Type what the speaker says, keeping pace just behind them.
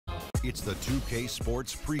It's the 2K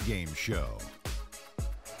Sports pregame show.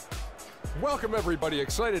 Welcome, everybody.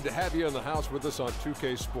 Excited to have you in the house with us on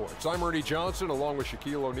 2K Sports. I'm Ernie Johnson, along with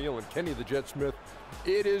Shaquille O'Neal and Kenny the Jet Smith.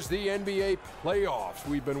 It is the NBA playoffs.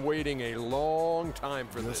 We've been waiting a long time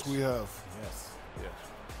for this. Yes, we have. Yes.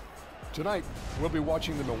 Tonight, we'll be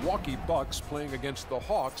watching the Milwaukee Bucks playing against the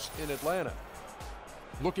Hawks in Atlanta.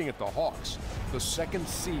 Looking at the Hawks, the second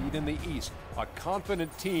seed in the East, a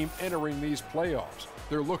confident team entering these playoffs.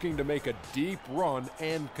 They're looking to make a deep run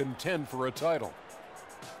and contend for a title.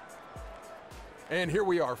 And here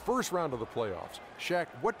we are, first round of the playoffs. Shaq,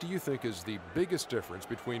 what do you think is the biggest difference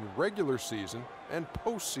between regular season and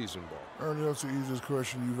postseason ball? Ernie, that's the easiest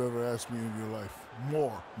question you've ever asked me in your life.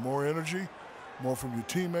 More energy, more from your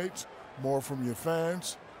teammates, more from your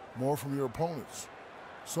fans, more from your opponents.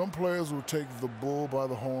 Some players will take the bull by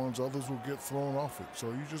the horns, others will get thrown off it. So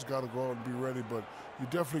you just got to go out and be ready, but you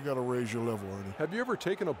definitely got to raise your level, Ernie. Have you ever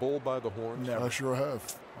taken a bull by the horns? Never. I sure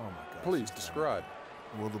have. Oh, my God. Please, describe.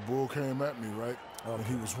 Well, the bull came at me, right? And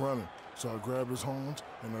he was running. So I grabbed his horns,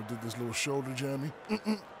 and I did this little shoulder jammy.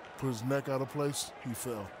 Put his neck out of place. He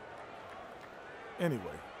fell. Anyway,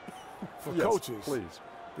 for Yes, coaches, please.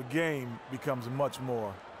 the game becomes much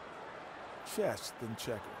more chess than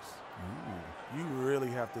checkers. You really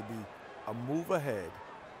have to be a move ahead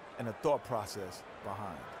and a thought process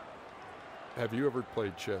behind. Have you ever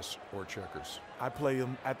played chess or checkers? I play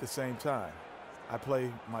them at the same time. I play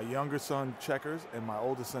my younger son checkers and my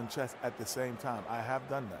older son chess at the same time. I have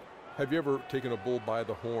done that. Have you ever taken a bull by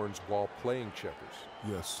the horns while playing checkers?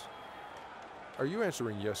 Yes. Are you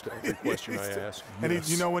answering yes to every question I ask? And Yes.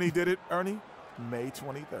 you know when he did it, Ernie? May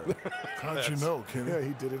 23rd. How'd you know, Kenny? Yeah,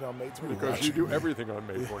 he did it on May 23rd. Because you do everything on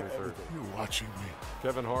May 23rd. You're watching me.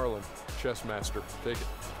 Kevin Harlan, chess master, take it.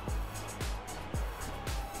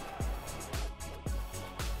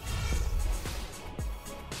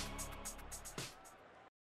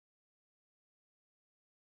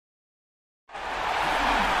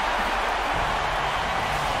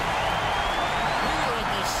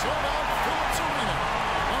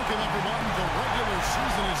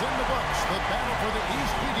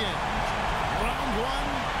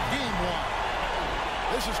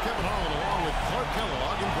 This is Kevin Harlan along with Clark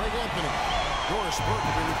Kellogg and Greg Anthony. Doris Burke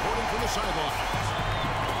will be reporting from the sidelines.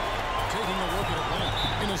 Taking a look at Atlanta.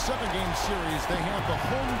 In a seven-game series, they have the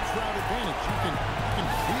home crowd advantage. You can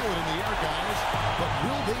feel it in the air, guys. But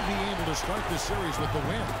will they be able to start this series with the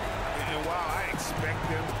win? And while I expect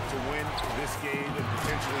them to win this game and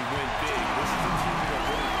potentially win big, this is a team that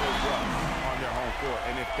really play well on their home court.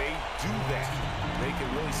 And if they do that, they can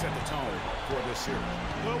really set the tone for this series.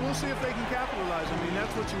 Well, we'll see if they can capitalize. I mean,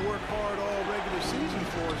 that's what you work hard all regular season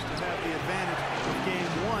for, is to have the advantage of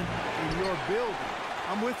game one in your building.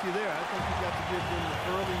 I'm with you there. I think you've got to give them the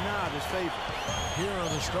early nod as favorites. Here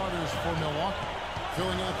are the starters for Milwaukee.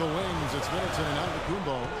 Filling out the wings, it's Middleton and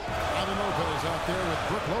Antetokounmpo. Alvin Lopez out there with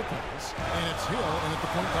Brook Lopez. And it's Hill in at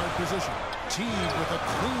the point guard position. Teague with a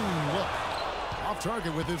clean look. Off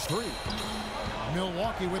target with his three.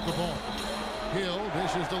 Milwaukee with the ball. Hill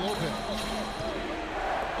dishes to Lopez.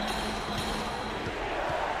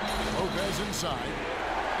 Lopez inside.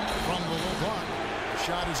 From the low block. The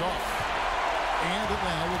shot is off. And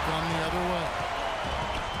Atlanta will come the other way.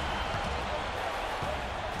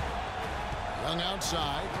 Young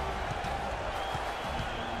outside.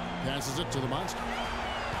 Passes it to the monster.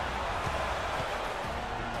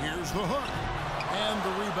 Here's the hook. And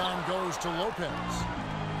the rebound goes to Lopez.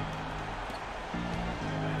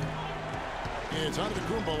 It's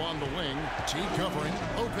Antetokounmpo on the wing. T covering.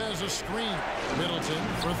 Lopez a screen. Middleton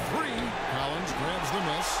for three. Collins grabs the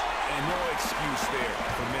miss. And no excuse there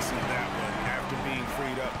for missing that one after being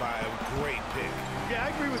freed up by a great pick. Yeah,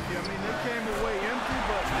 I agree with you. I mean, they came away empty,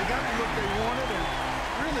 but they got the look they wanted. And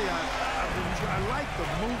really, I like the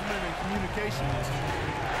movement and communication.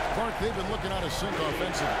 Clark, they've been looking out of sync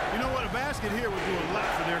offensively. You know what? A basket here would do a lot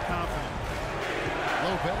for their confidence.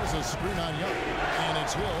 Lopez a screen on Young. And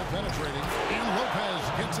it's Hill penetrating. And Lopez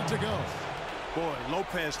gets it to go. Boy,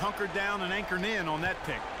 Lopez hunkered down and anchored in on that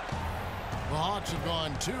pick. The Hawks have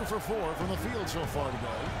gone 2 for 4 from the field so far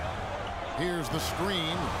today. Here's the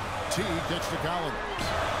screen. Teague gets to Collins.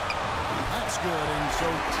 That's good, and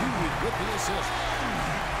so Teague with the assist.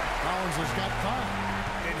 Collins has got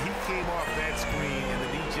 5. And he came off that screen, and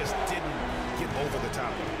then he just didn't get over the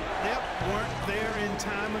top of it. Yep, weren't there in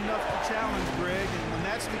time enough to challenge Greg, and when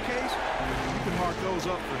that's the case, you can mark those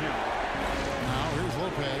up for him. Now here's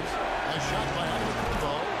Lopez. A shot by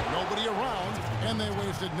Antetokounmpo. Nobody around, and they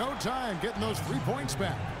wasted no time getting those 3 points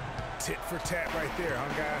back. Tit for tat right there,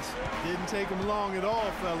 huh, guys? Didn't take them long at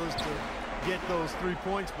all, fellas, to get those 3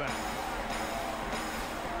 points back.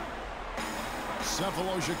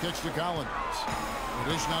 Cephalosha kicks to Collins.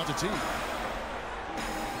 The dish now to T.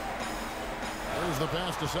 There's the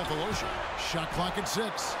pass to Cephalosha. Shot clock at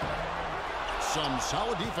 6. Some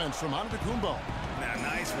solid defense from Antetokounmpo. Now,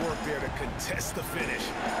 nice work there to contest the finish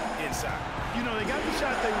inside. You know, they got the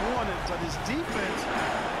shot they wanted, but his defense,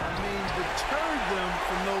 deterred them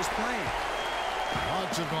from those plays.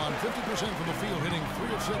 Hawks have gone 50% from the field, hitting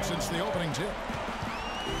 3 of 6 since the opening tip.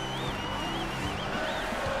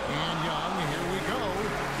 And Young, here we go.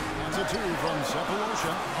 That's a 2 from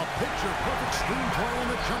Cephalosha. A picture-perfect screenplay, and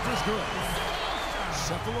the jumper's good.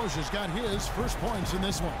 Cephalosha's got his first points in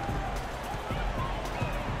this one.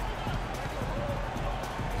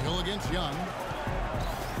 Hill against Young.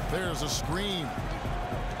 There's a screen.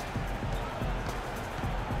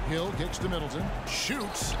 Hill kicks to Middleton.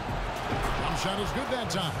 Shoots. Jump shot is good that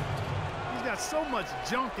time. He's got so much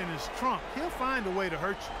junk in his trunk. He'll find a way to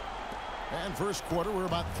hurt you. And first quarter, we're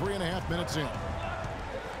about 3.5 minutes in.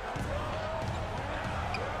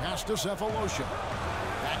 Pass to Cephalosha.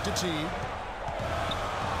 Back to T.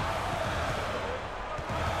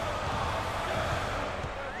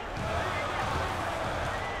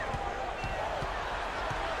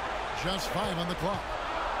 Just 5 on the clock.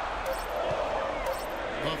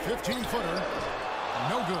 The 15-footer,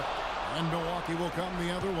 no good. And Milwaukee will come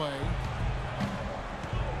the other way.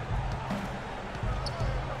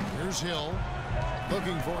 Here's Hill,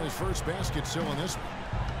 looking for his first basket still in this one.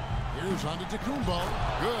 Here's Antetokounmpo.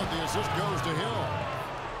 Good, the assist goes to Hill.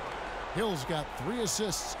 Hill's got 3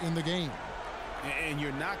 assists in the game. And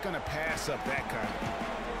you're not going to pass up that kind of.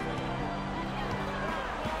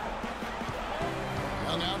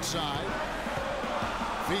 Young outside.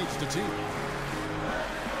 Feeds to T.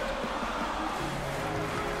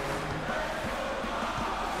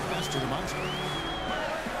 Pass to the monster.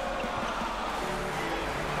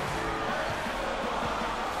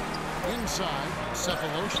 Inside,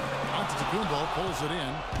 Cephalosha. Antetokounmpo pulls it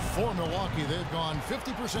in. For Milwaukee, they've gone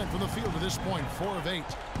 50% from the field to this point, 4 of 8.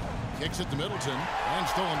 Kicks it to Middleton, and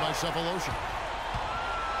stolen by Cephalosha.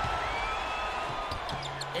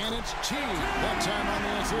 And it's Teague, that time on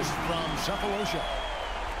the assist from Cephalosha.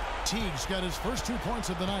 Teague's got his first 2 points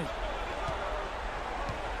of the night.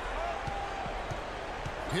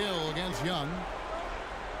 Hill against Young.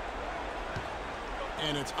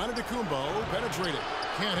 And it's Antetokounmpo penetrated.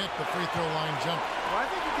 Can't hit the free throw line jump. Well, I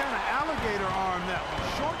think he kind of alligator armed that one.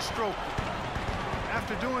 Short stroked it.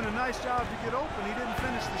 After doing a nice job to get open, he didn't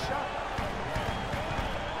finish the shot.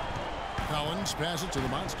 Collins passes it to the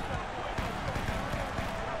monster.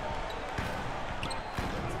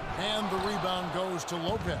 And the rebound goes to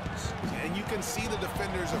Lopez. And you can see the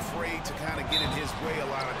defender's afraid to kind of get in his way a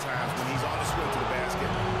lot of times when he's on his way to the basket.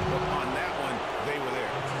 But on that one, they were there.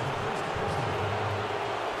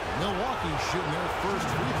 Milwaukee shooting their first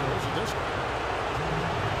free throws of this one.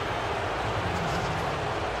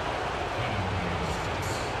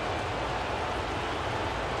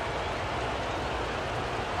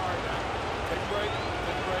 All right, now, take a break,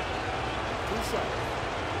 take a break. 2 seconds.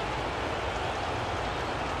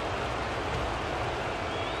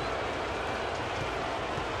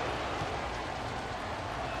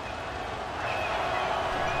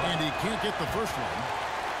 And he can't get the first one.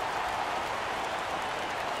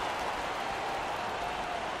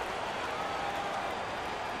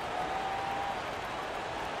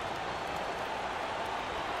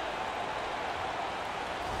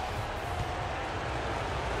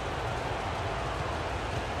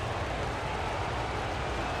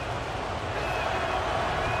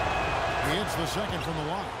 He hits the second from the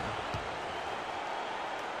line.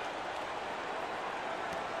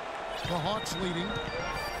 The Hawks leading.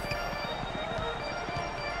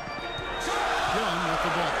 Young with the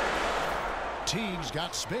ball. Teague's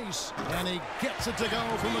got space, and he gets it to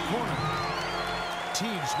go from the corner.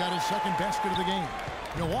 Teague's got his second basket of the game.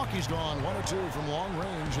 Milwaukee's gone 1 or 2 from long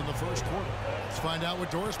range in the first quarter. Let's find out what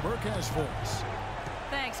Doris Burke has for us.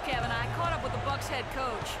 Thanks, Kevin. I caught up with the Bucks head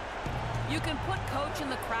coach. You can put coach in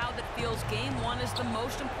the crowd that feels game 1 is the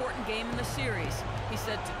most important game in the series. He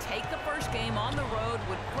said to take the first game on the road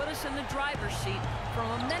would put us in the driver's seat from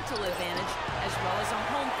a mental advantage as well as a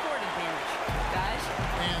home court advantage. Guys?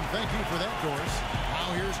 And thank you for that, Doris.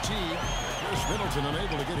 Now here's Teague. Chris Middleton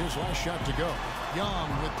unable to get his last shot to go. Young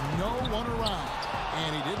with no one around.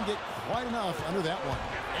 And he didn't get quite enough under that one.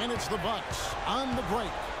 And it's the Bucks on the break.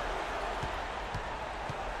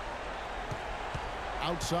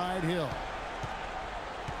 Outside Hill.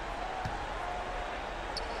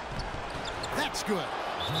 That's good.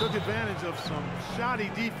 Took advantage of some shoddy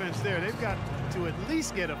defense there. They've got to at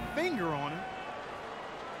least get a finger on him.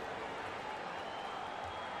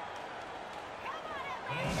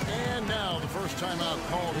 And now the first timeout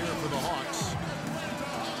called here for the Hawks.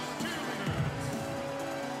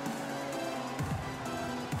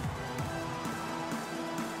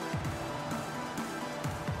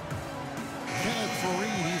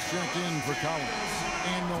 He's checked in for Collins.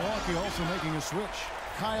 And Milwaukee also making a switch.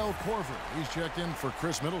 Kyle Korver, he's checked in for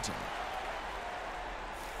Chris Middleton.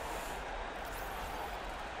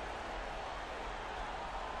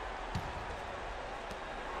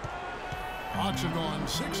 Hawks have gone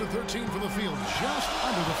 6 of 13 from the field, just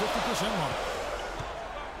under the 50% mark.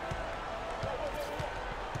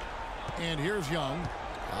 And here's Young.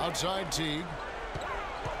 Outside Teague.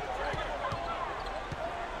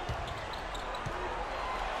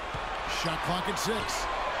 Shot clock at 6.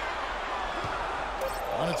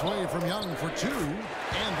 On its way from Young for 2.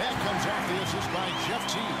 And that comes off the assist by Jeff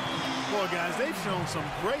Teague. Boy, guys, they've shown some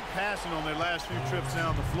great passing on their last few trips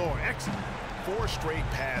down the floor. Excellent. 4 straight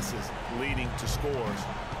passes leading to scores.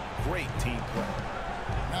 Great team play.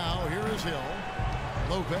 Now here is Hill.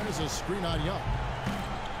 Lopez a screen on Young.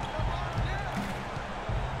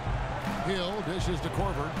 Hill dishes to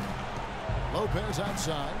Korver. Lopez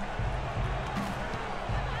outside.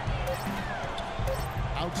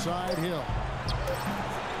 Outside Hill.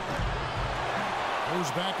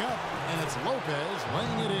 Goes back up, and it's Lopez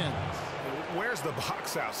laying it in. Where's the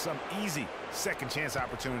box out? Some easy second chance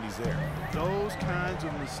opportunities there. Those kinds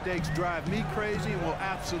of mistakes drive me crazy and will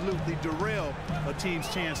absolutely derail a team's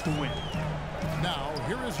chance to win. Now,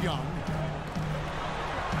 here is Young.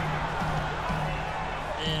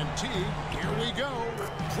 And Teague, here we go.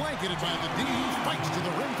 Blanketed by the D, fights to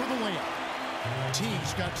the rim for the layup.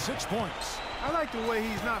 Teague's got 6 points. I like the way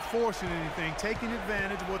he's not forcing anything, taking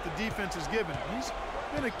advantage of what the defense has given him. He's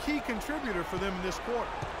been a key contributor for them in this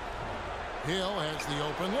quarter. Hill has the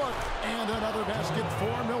open look, and another basket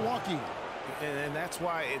for Milwaukee. And that's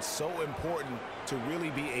why it's so important to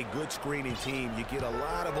really be a good screening team. You get a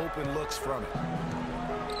lot of open looks from it.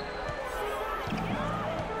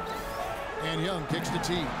 And Young kicks to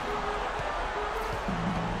Teague.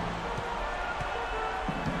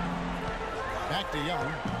 Back to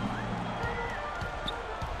Young.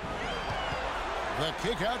 The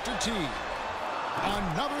kick out to Teague.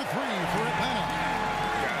 Another 3 for Atlanta.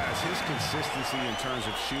 Guys, his consistency in terms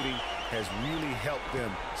of shooting has really helped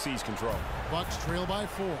them seize control. Bucks trail by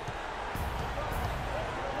 4.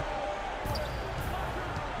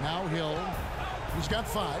 Now Hill. He's got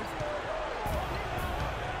 5.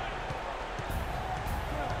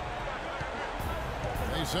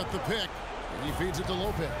 They set the pick. He feeds it to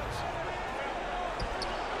Lopez.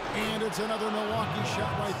 And it's another Milwaukee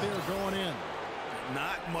shot right there going in.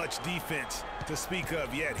 Not much defense to speak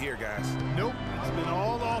of yet here, guys. Nope. It's been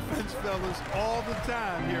all offense, fellas, all the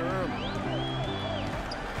time here early.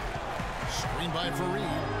 Screen by Fareed.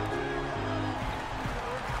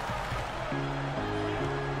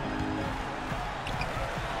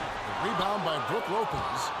 Rebound by Brook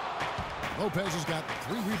Lopez. Lopez has got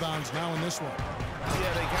 3 rebounds now in this one.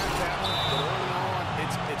 Yeah, they got that one, but early on,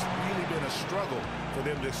 it's really been a struggle for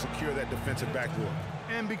them to secure that defensive backboard.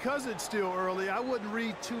 And because it's still early, I wouldn't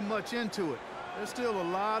read too much into it. There's still a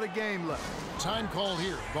lot of game left. Time called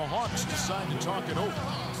here. The Hawks decide to talk it over.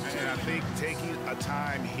 And I think taking a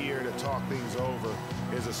time here to talk things over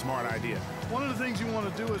is a smart idea. One of the things you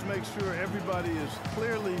want to do is make sure everybody is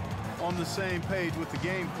clearly on the same page with the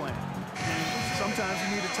game plan. And sometimes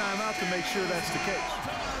you need a timeout to make sure that's the case.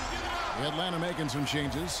 Atlanta making some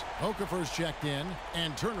changes. Okafor's checked in,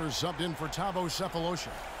 and Turner's subbed in for Thabo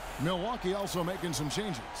Sefolosha. Milwaukee also making some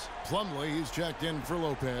changes. Plumlee, he's checked in for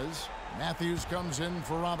Lopez. Matthews comes in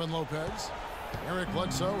for Robin Lopez. Eric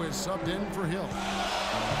Bledsoe is subbed in for Hill.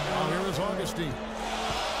 Now here is Augustine.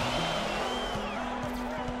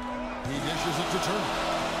 He dishes it to Turner.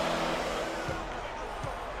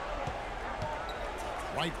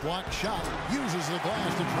 Right block shot. Uses the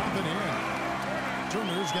glass to drop it in.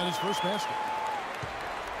 Turner's got his first basket.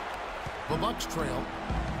 The Bucks trail.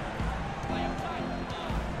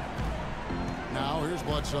 Now here's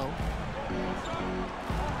Bledsoe.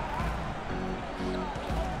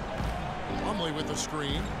 Plumlee with the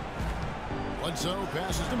screen. Bledsoe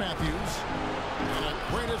passes to Matthews. And a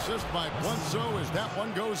great assist by Bledsoe as that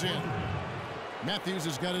one goes in. Matthews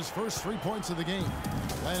has got his first 3 points of the game.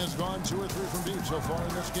 Atlanta's gone 2 or 3 from deep so far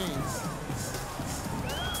in this game.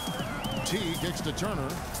 T kicks to Turner.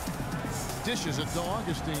 Dishes it to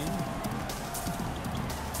Augustine.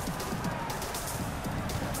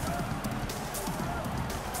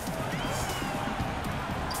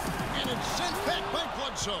 And it's sent back by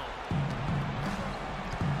Bledsoe.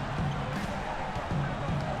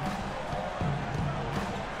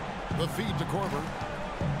 The feed to Korver.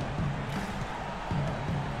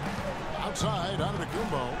 outside,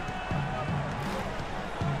 Antetokounmpo.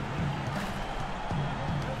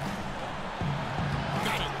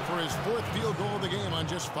 Got it for his 4th field goal of the game on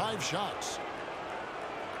just 5 shots.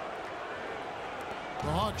 The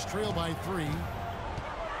Hawks trail by 3.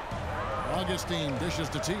 Augustine dishes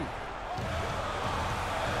to T.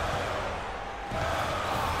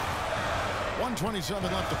 1:27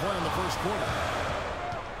 left to play in the first quarter.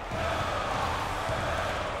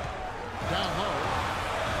 Down low.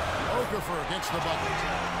 Okafor gets the bucket.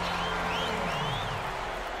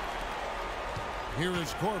 Here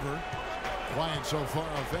is Korver. Quiet so far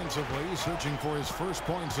offensively, searching for his first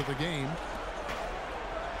points of the game.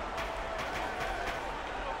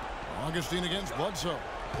 Augustine against Bledsoe.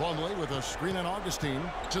 Plumlee with a screen on Augustine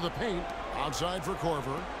to the paint. Outside for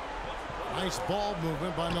Korver. Nice ball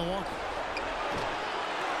movement by Milwaukee.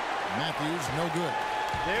 Matthews, no good.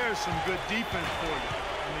 There's some good defense for you.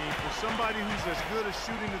 I mean, for somebody who's as good at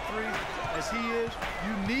shooting the three as he is,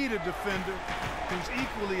 you need a defender who's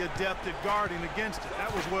equally adept at guarding against it.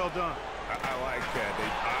 That was well done. I like that. They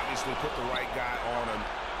obviously put the right guy on him.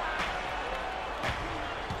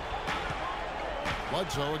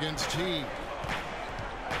 Bledsoe against T.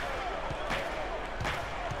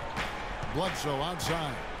 Bledsoe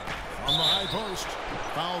outside. On the high post.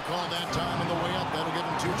 Foul call that time on the way up. That'll give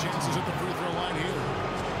him 2 chances at the free throw line here.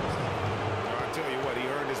 I'll tell you what, he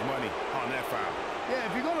earned his money on that foul. Yeah,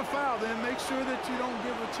 if you're going to foul, then make sure that you don't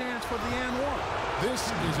give a chance for the and one. This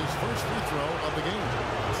is his first free throw of the game.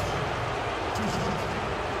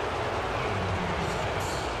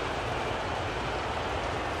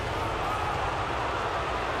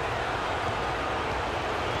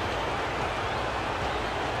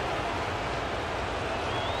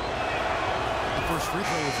 First free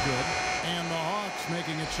throw is good. And the Hawks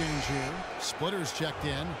making a change here. Splitters checked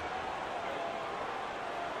in.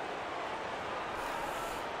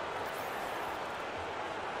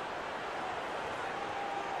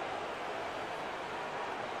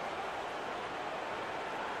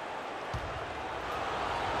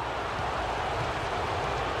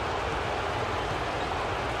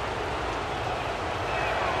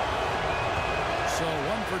 So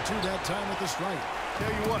 1 for 2 that time at the strike. Tell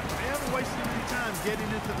you what, they haven't wasted any time getting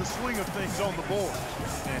into the swing of things on the board.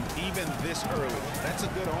 And even this early, that's a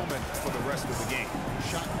good omen for the rest of the game.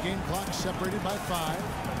 Shot and game clock separated by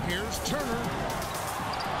 5. Here's Turner.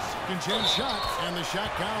 Second chance shot, and the shot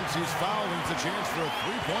counts. He's fouled, and it's a chance for a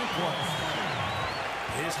 3-point play.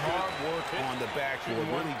 His hard work on the backboard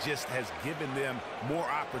really just has given them more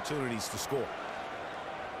opportunities to score.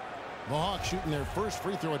 The Hawks shooting their first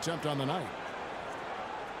free throw attempt on the night.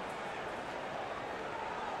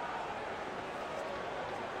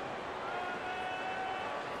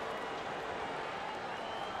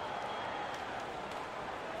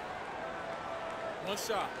 One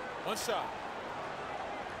shot. One shot.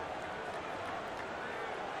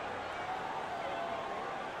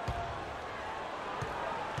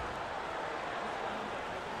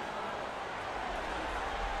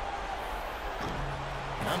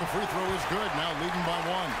 And the free throw is good. Now leading by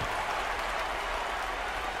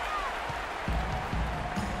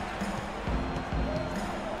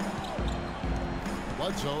 1.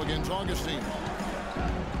 Bledsoe against Augustine.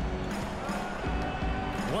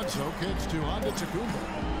 Bledsoe kicks to Antetokounmpo.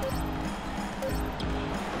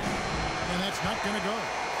 And that's not going to go.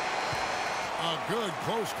 A good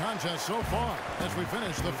close contest so far as we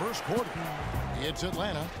finish the first quarter. It's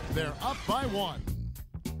Atlanta. They're up by 1.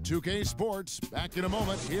 2K Sports back in a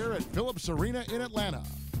moment here at Phillips Arena in Atlanta.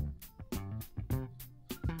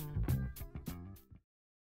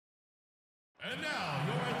 And now,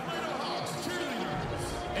 your Atlanta Hawks cheerleaders.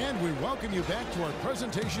 And we welcome you back to our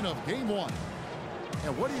presentation of Game 1.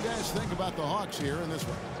 And what do you guys think about the Hawks here in this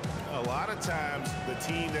one? A lot of times, the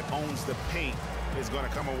team that owns the paint is going to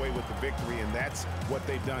come away with the victory, and that's what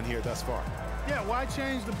they've done here thus far. Yeah, why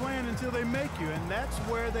change the plan until they make you? And that's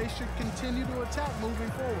where they should continue to attack moving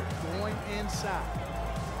forward, going inside.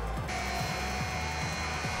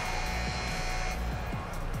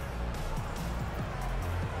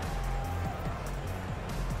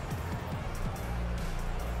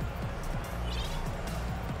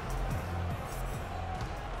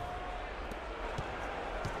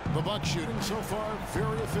 The Bucks shooting so far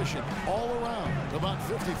very efficient all around, about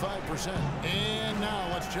 55%. And now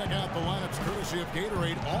let's check out the lineups courtesy of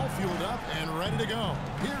Gatorade, all fueled up and ready to go.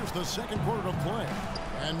 Here's the second quarter of play.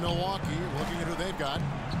 And Milwaukee looking at who they've got.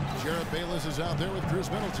 Jarrett Bayless is out there with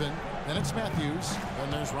Chris Middleton. Then it's Matthews.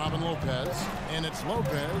 Then there's Robin Lopez. And it's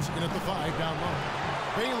Lopez in at the 5 down low.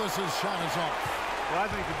 Bayless's shot is off. Well, I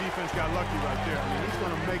think the defense got lucky right there. I mean, he's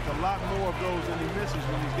going to make a lot more of those than he misses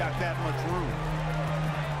when he's got that much room.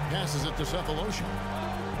 Passes it to Cephalosha.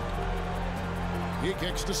 He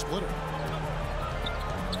kicks to Splitter.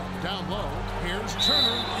 Down low, here's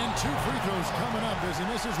Turner, and 2 free throws coming up as he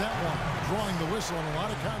misses that one. Drawing the whistle and a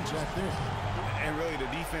lot of contact there. And really the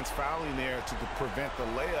defense fouling there to prevent the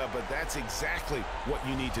layup, but that's exactly what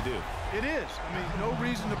you need to do. It is. I mean, no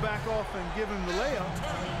reason to back off and give him the layup.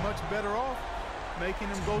 I mean, much better off making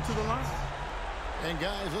him go to the line. And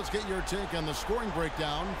guys, let's get your take on the scoring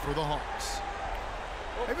breakdown for the Hawks.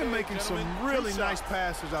 They've been making some really nice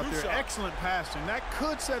passes out there. Excellent passing. That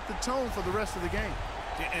could set the tone for the rest of the game.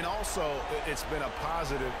 And also, it's been a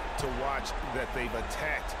positive to watch that they've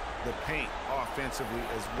attacked the paint offensively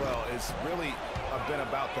as well. It's really been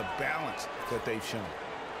about the balance that they've shown.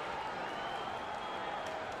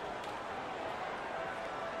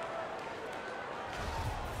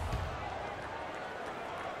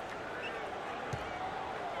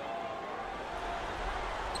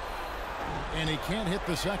 And he can't hit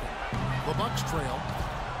the second. The Bucks trail.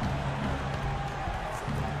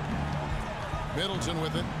 Middleton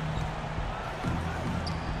with it.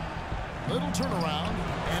 Little turnaround,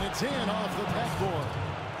 and it's in off the backboard.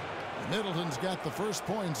 Middleton's got the first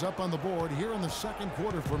points up on the board here in the second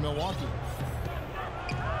quarter for Milwaukee.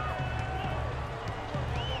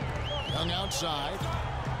 Young outside.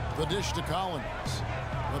 The dish to Collins.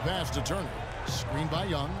 The pass to Turner. Screen by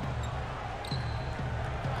Young.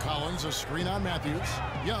 Collins, a screen on Matthews.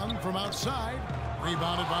 Young from outside.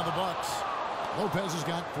 Rebounded by the Bucks. Lopez has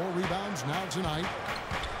got 4 rebounds now tonight.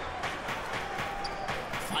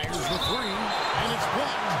 Fires the 3, and it's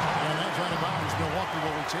blocked. And that's out of bounds. Milwaukee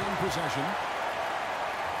will retain possession.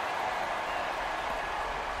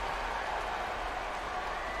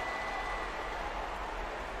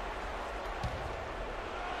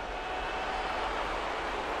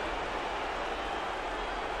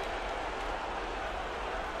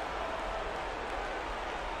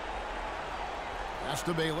 Pass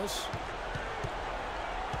to Bayless.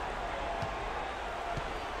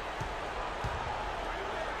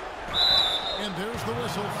 And there's the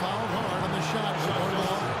whistle, fouled hard on the shot.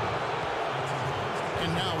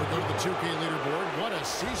 And now we go to the 2K leaderboard. What a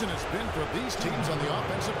season it's been for these teams on the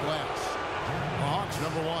offensive glass. The Hawks,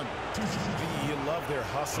 number 1. You love their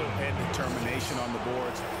hustle and determination on the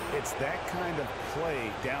boards. It's that kind of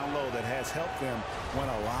play down low that has helped them win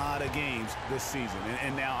a lot of games this season.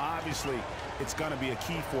 And now, obviously, it's going to be a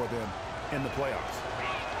key for them in the playoffs.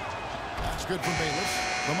 That's good from Bayless.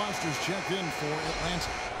 The Monsters checked in for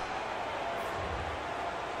Atlanta.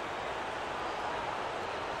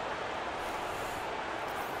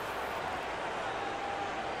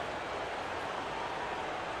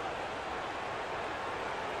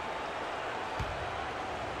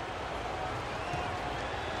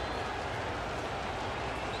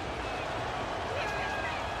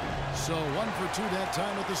 So 1 for 2 that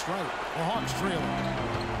time at the stripe. The Hawks trailing.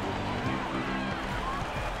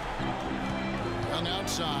 Young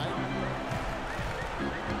outside.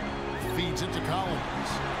 Feeds it to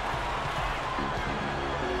Collins.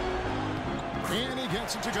 And he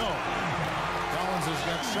gets it to go. Collins has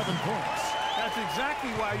got 7 points. That's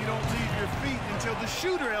exactly why you don't leave your feet until the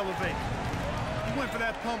shooter elevates. He went for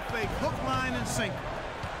that pump fake, hook, line, and sinker.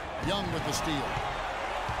 Young with the steal.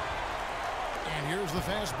 And here's the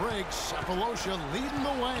fast break. Cephalosha leading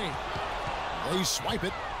the way. They swipe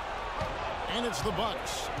it. And it's the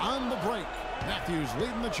Bucks on the break. Matthews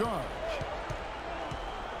leading the charge.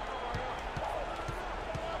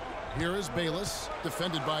 Here is Bayless,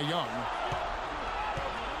 defended by Young.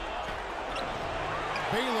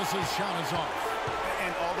 Bayless's shot is off.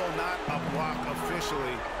 And although not a block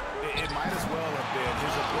officially, it might as well have been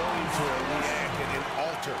his ability to react and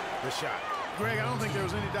alter the shot. Greg, I don't think there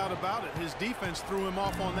was any doubt about it. His defense threw him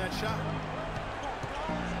off on that shot.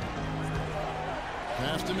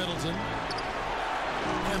 Pass to Middleton.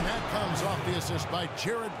 And that comes off the assist by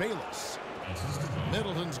Jared Bayless.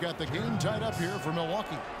 Middleton's got the game tied up here for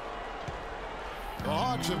Milwaukee. The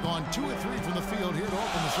Hawks have gone 2 of 3 from the field here to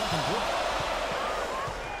open the second quarter.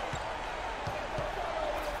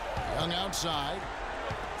 Young outside.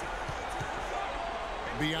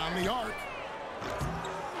 Beyond the arc.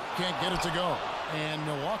 Can't get it to go. And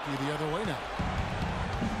Milwaukee the other way now.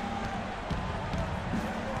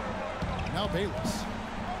 Now Bayless.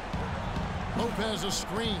 Lopez a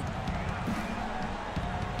screen.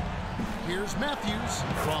 Here's Matthews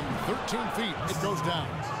from 13 feet. It goes down.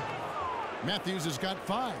 Matthews has got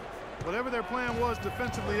 5. Whatever their plan was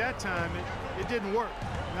defensively that time, it didn't work.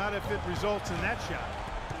 Not if it results in that shot.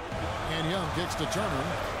 And Young kicks to Turner.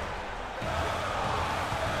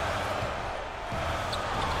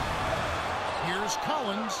 Here's Here's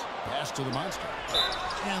Collins. Pass to the monster.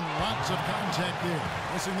 And lots of contact there.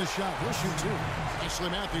 Missing the shot. He'll shoot two. Ashley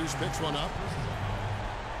Matthews picks one up.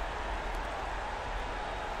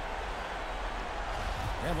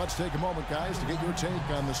 And let's take a moment, guys, to get your take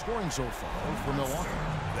on the scoring so far for Milwaukee.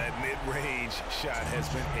 That mid-range shot has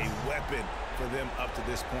been a weapon for them up to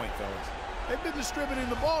this point, fellas. They've been distributing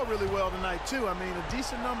the ball really well tonight, too. I mean, a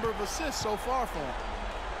decent number of assists so far for them.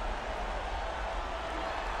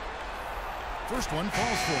 First one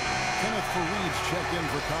falls for Kenneth Fareed's checked in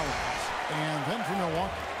for Collins. And then for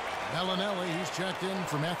Milwaukee, Bellinelli, he's checked in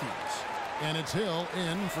for Matthews. And it's Hill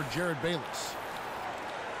in for Jared Bayless.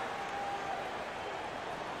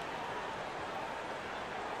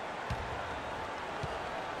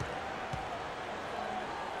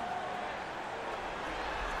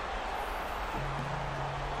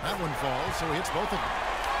 That one falls, so he hits both of them.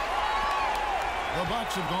 The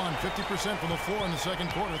Bucks have gone 50% from the floor in the second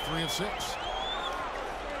quarter, 3 of 6.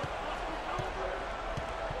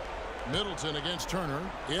 Middleton against Turner.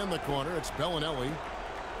 In the corner, it's Bellinelli.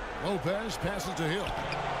 Lopez passes to Hill.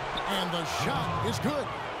 And the shot is good.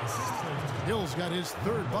 Hill's got his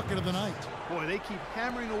third bucket of the night. Boy, they keep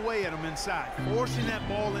hammering away at him inside, forcing that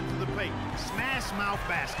ball into the paint. Smash mouth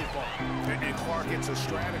basketball. And Clark, it's a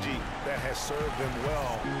strategy that has served them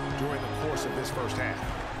well during the course of this first half.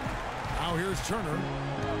 Now here's Turner.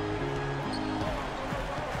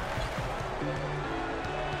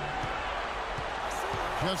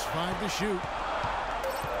 Just 5 to shoot.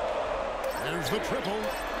 There's the triple.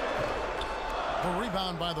 The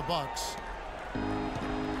rebound by the Bucks.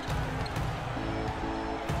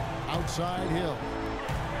 Outside Hill.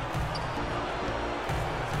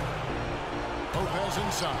 Lopez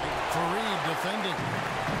inside. Fareed defending.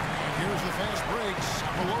 And here's the fast break.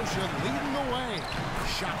 Sapolosha leading the way.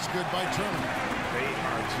 Shots good by Turner. They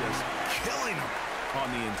are just killing them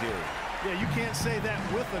on the interior. Yeah, you can't say that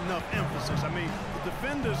with enough emphasis. I mean, the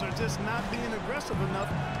defenders are just not being aggressive enough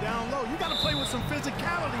down low. You got to play with some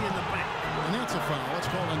physicality in the paint. And that's a foul. It's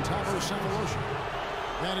called on Tavo Sapolosha.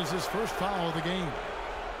 That is his first foul of the game.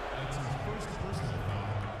 That's his first personal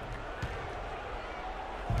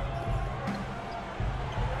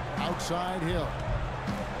foul. Outside Hill.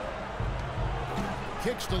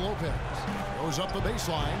 Kicks to Lopez. Goes up the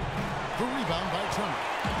baseline. The rebound by Turner.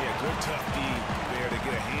 Yeah, good tough D there to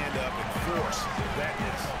get a hand up and force that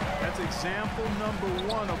miss. That's example number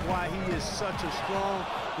 1 of why he is such a strong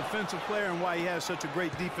defensive player and why he has such a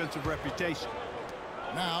great defensive reputation.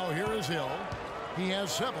 Now here is Hill. He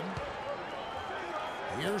has 7.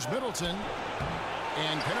 Here's Middleton.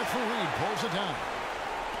 And Kenneth Fareed pulls it down.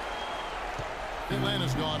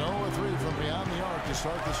 Atlanta's gone 0-3 from beyond the arc to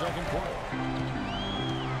start the second quarter.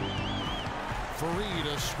 Fareed,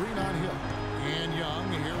 a screen on Hill. And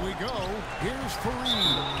Young, here we go. Here's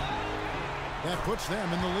Fareed. That puts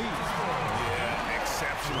them in the lead. Yeah,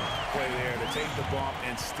 exceptional play there to take the bump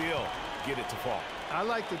and still get it to fall. I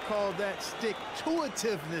like to call that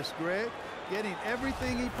stick-to-itiveness, Greg. Getting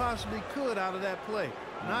everything he possibly could out of that play.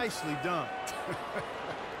 Nicely done.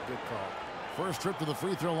 Good call. First trip to the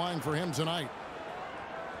free throw line for him tonight.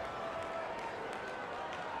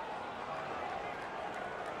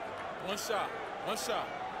 One shot. One shot.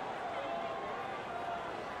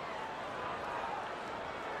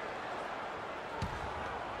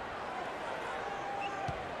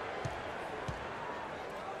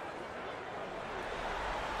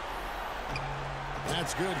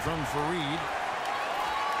 That's good from Fareed.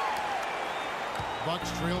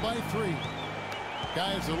 Bucks trail by 3.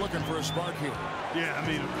 Guys are looking for a spark here. Yeah, I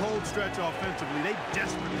mean, a cold stretch offensively. They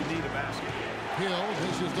desperately need a basket. Hill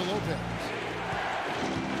dishes to Lopez.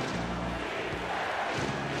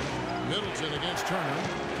 Middleton against Turner.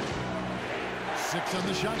 6 on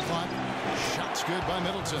the shot clock. Shots good by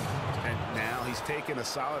Middleton. And now he's taken a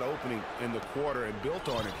solid opening in the quarter and built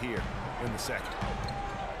on it here in the second.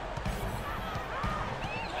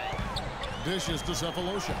 Dishes to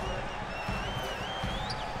Cephalosha.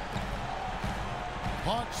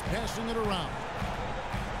 Hawks passing it around.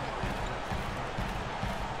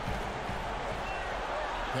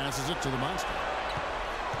 Passes it to the monster.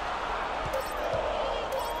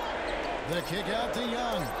 The kick out to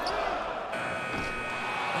Young.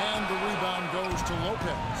 And the rebound goes to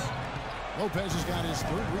Lopez. Lopez has got his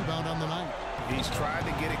 3rd rebound on the night. He's tried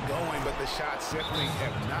to get it going, but the shots simply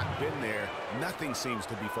have not been there. Nothing seems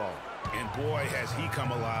to be falling. And boy, has he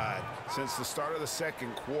come alive. Since the start of the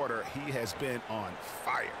second quarter, he has been on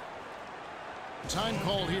fire. Time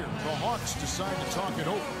called here. The Hawks decide to talk it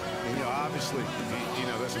over. And, obviously,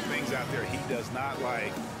 there's some things out there he does not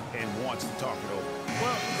like and wants to talk it over.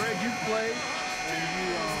 Well, Greg, you played and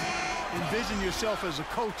you envision yourself as a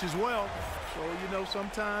coach as well. So, you know,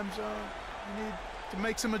 sometimes you need to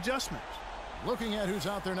make some adjustments. Looking at who's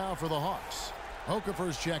out there now for the Hawks.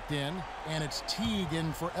 Okafor's checked in, and it's Teague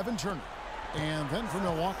in for Evan Turner. And then for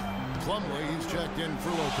Milwaukee, Plumlee, he's checked in for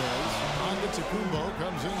Lopez. Antetokounmpo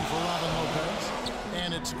comes in for Robin Lopez.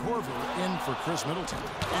 And it's Korver in for Chris Middleton.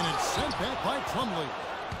 And it's sent back by Plumlee.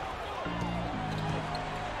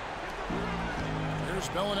 Here's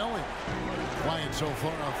Bellinelli. Quiet so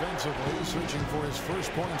far offensively, searching for his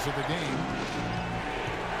first points of the game.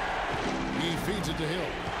 He feeds it to Hill.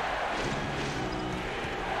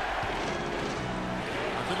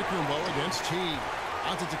 Antetokounmpo against Teague.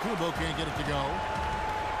 Antetokounmpo can't get it to go.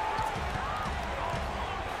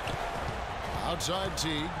 Outside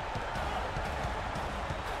Teague.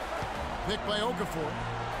 Picked by Okafor.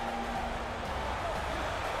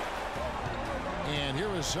 And here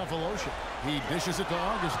is Cephalosha. He dishes it to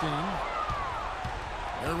Augustine.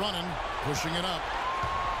 They're running, pushing it up.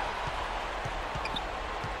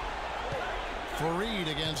 Fareed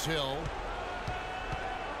against Hill.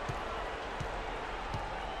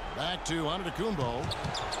 Back to Antetokounmpo.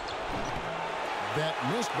 That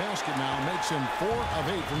missed basket now makes him 4 of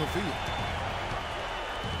 8 from the field.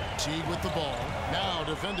 Teague with the ball. Now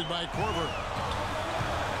defended by Korver.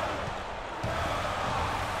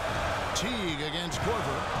 Teague against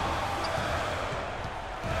Korver.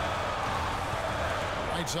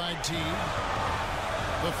 Right side Teague.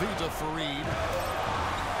 The feed to Fareed.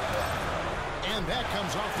 And that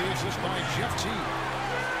comes off the assist by Jeff Teague.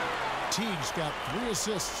 Teague's got 3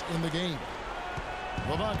 assists in the game.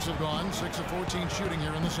 The Bucks have gone 6 of 14 shooting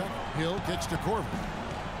here in the second. Hill kicks to Korver.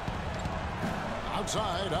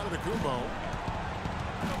 Outside, Antetokounmpo.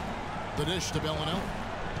 The dish to Bellinelli.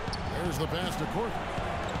 There's the pass to Korver.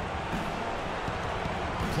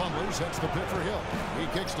 Plumlee sets the pick for Hill. He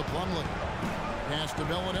kicks to Plumlee. Pass to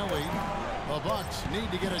Bellinelli. The Bucks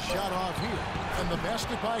need to get a shot off here. And the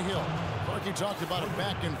basket by Hill. Clarky talked about a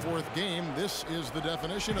back-and-forth game. This is the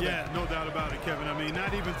definition of that. Yeah, no doubt about it, Kevin. I mean,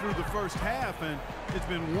 not even through the first half, and it's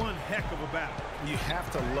been one heck of a battle. You have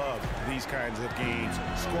to love these kinds of games,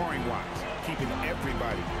 scoring-wise, keeping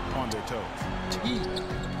everybody on their toes. Teague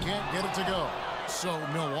can't get it to go. So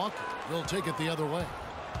Milwaukee will take it the other way.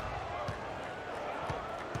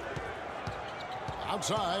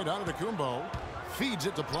 Outside, Antetokounmpo feeds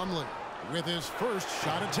it to Plumlee with his first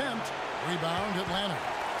shot attempt. Rebound, Atlanta.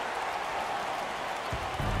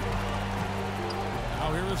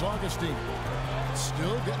 Now here is Augustine.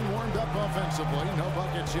 Still getting warmed up offensively. No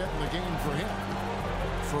buckets yet in the game for him.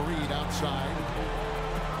 Fareed outside.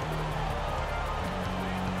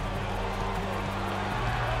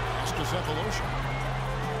 Pass to Cephalosha.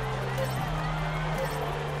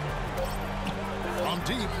 From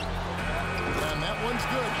deep. And that one's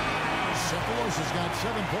good. Cephalosha's got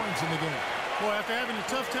 7 points in the game. Boy, after having a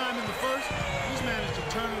tough time in the first, he's managed to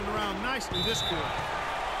turn it around nicely this quarter.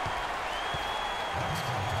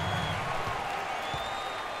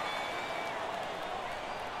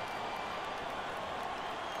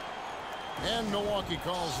 And Milwaukee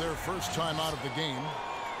calls their first time out of the game.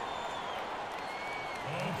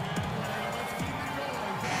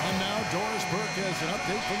 And now Doris Burke has an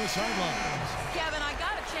update from the sidelines. Kevin, I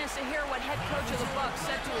got a chance to hear what head coach of the Bucks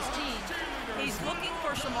said to his team. He's looking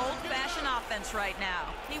for some old-fashioned offense right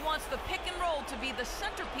now. He wants the pick and roll to be the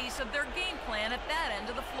centerpiece of their game plan at that end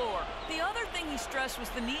of the floor. The other thing he stressed was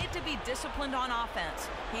the need to be disciplined on offense.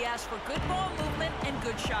 He asked for good ball movement and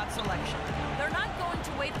good shot selection. They're not going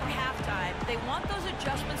to wait for halftime. They want those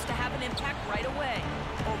adjustments to have an impact right away.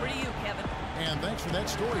 Over to you, Kevin. And thanks for that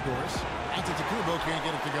story, Doris. Antetokounmpo can't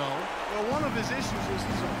get it to go. Well, one of his issues is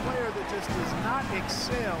he's a player that just does not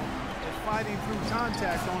excel at fighting through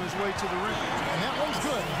contact on his way to the rim. And that one's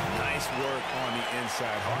good. Nice work on the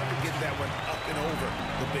inside. Hard to get that one up and over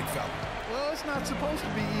the big fella. Well, it's not supposed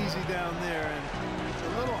to be easy down there, and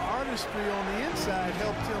a little artistry on the inside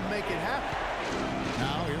helped him make it happen.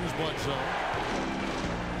 Now here's Bledsoe.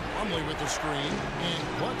 Plumlee with the screen. And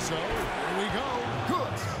Bledsoe, here we go.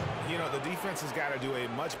 Good. You know, the defense has got to do a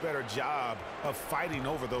much better job of fighting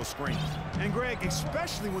over those screens. And, Greg,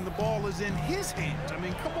 especially when the ball is in his hands. I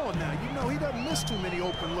mean, come on now. You know he doesn't miss too many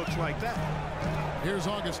open looks like that. Here's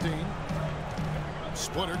Augustine.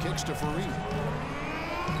 Splitter kicks to Fareed.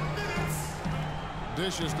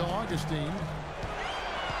 Dishes to Augustine.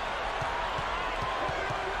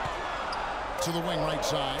 To the wing right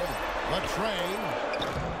side. Latrey.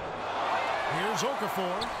 Here's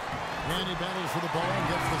Okafor. And he battles for the ball and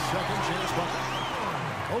gets the second chance bucket.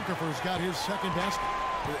 Okafor's got his second basket.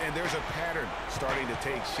 And there's a pattern starting to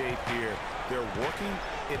take shape here. They're working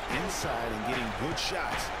it inside and getting good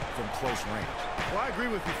shots from close range. Well, I agree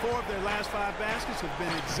with you. 4 of their last 5 baskets have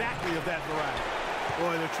been exactly of that variety.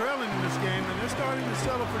 Boy, they're trailing in this game, and they're starting to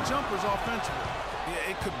settle for jumpers offensively.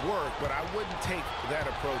 Yeah, it could work, but I wouldn't take that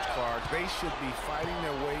approach, Clark. They should be fighting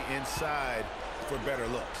their way inside for better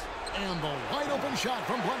looks. And the wide-open shot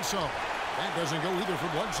from Bledsoe. That doesn't go either for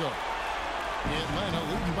Bledsoe. Atlanta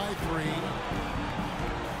leading by 3.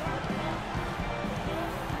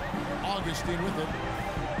 Augustine with it.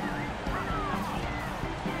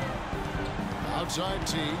 Outside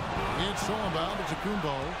T. It's Solomon to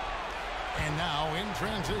Kumbo. And now in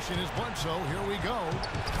transition is Bledsoe. Here we go.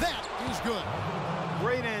 That is good.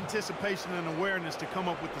 Great anticipation and awareness to come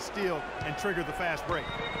up with the steal and trigger the fast break.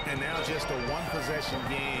 And now just a one-possession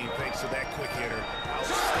game thanks to that quick hitter.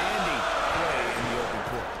 Outstanding play in the open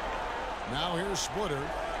court. Now here's Splitter.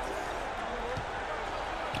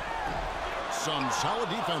 Some solid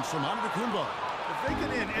defense from Antetokounmpo. If they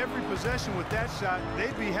could end every possession with that shot,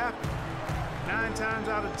 they'd be happy. 9 times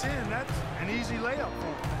out of 10, that's an easy layup for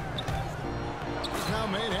him. He's now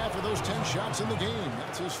made half of those 10 shots in the game.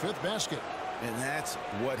 That's his 5th basket. And that's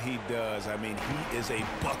what he does. I mean, he is a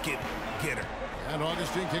bucket getter. And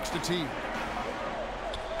Augustine kicks to T.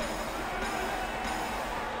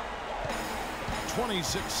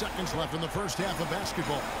 26 seconds left in the first half of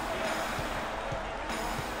basketball.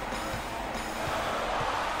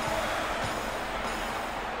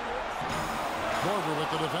 Korver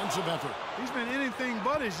with the defensive effort. He's been anything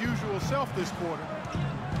but his usual self this quarter.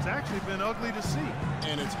 It's actually been ugly to see.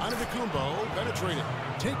 And it's Antetokounmpo penetrating.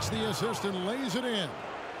 Takes the assist and lays it in.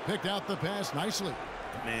 Picked out the pass nicely.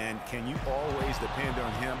 Man, can you always depend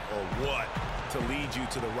on him or what to lead you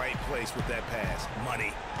to the right place with that pass?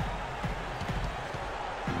 Money.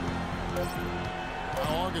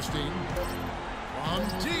 Now Augustine from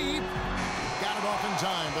deep. Got it off in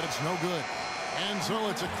time, but it's no good. And so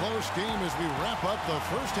it's a close game as we wrap up the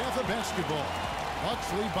first half of basketball.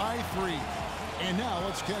 Bucks lead by 3. And now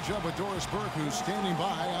let's catch up with Doris Burke, who's standing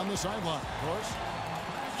by on the sideline. Doris?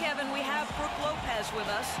 Kevin, we have Brooke Lopez with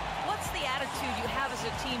us. What's the attitude you have as a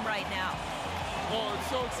team right now? Oh, it's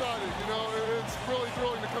so exciting. You know, it's really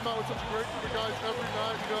thrilling to come out with such a great group of guys every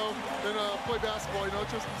night, you know, and play basketball. You know,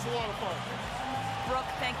 it's a lot of fun. Brooke,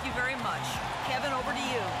 thank you very much. Kevin, over to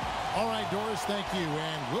you. All right, Doris, thank you.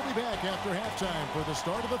 And we'll be back after halftime for the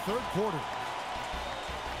start of the 3rd quarter.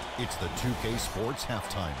 It's the 2K Sports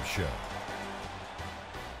Halftime Show.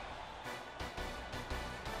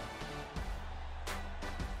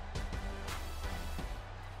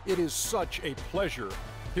 It is such a pleasure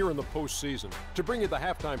here in the postseason to bring you the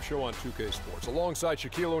halftime show on 2K Sports. Alongside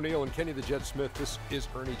Shaquille O'Neal and Kenny the Jet Smith, this is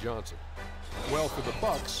Ernie Johnson. Well, for the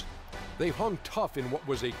Bucks, they hung tough in what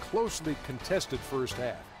was a closely contested first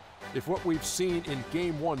half. If what we've seen in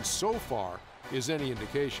Game 1 so far is any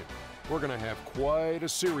indication, we're going to have quite a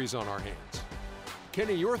series on our hands.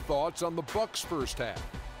 Kenny, your thoughts on the Bucks' first half?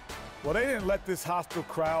 Well, they didn't let this hostile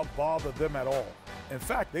crowd bother them at all. In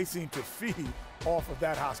fact, they seemed to feed off of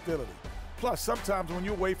that hostility. Plus, sometimes when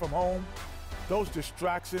you're away from home, those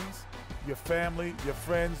distractions, your family, your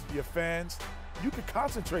friends, your fans, you can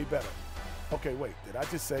concentrate better. Okay, wait, did I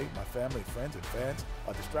just say my family, friends, and fans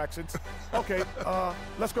are distractions? Okay,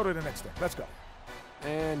 let's go to the next thing. Let's go.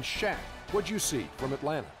 And Shaq, what'd you see from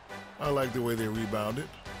Atlanta? I like the way they rebounded.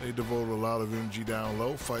 They devoted a lot of energy down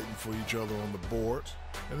low, fighting for each other on the boards,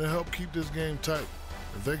 and they helped keep this game tight.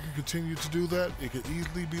 If they can continue to do that, it could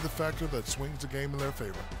easily be the factor that swings the game in their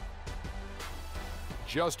favor.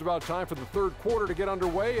 Just about time for the 3rd quarter to get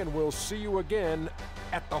underway, and we'll see you again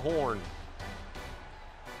at the Horn.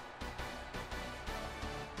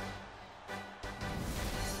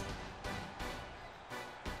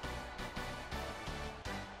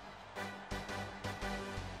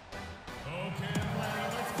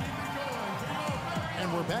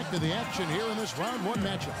 And we're back to the action here in this round 1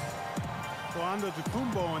 matchup. So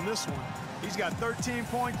Antetokounmpo in this one, he's got 13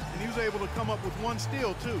 points, and he was able to come up with 1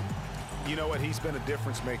 steal, too. You know what? He's been a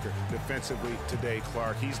difference maker defensively today,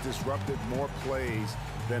 Clark. He's disrupted more plays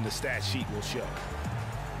than the stat sheet will show.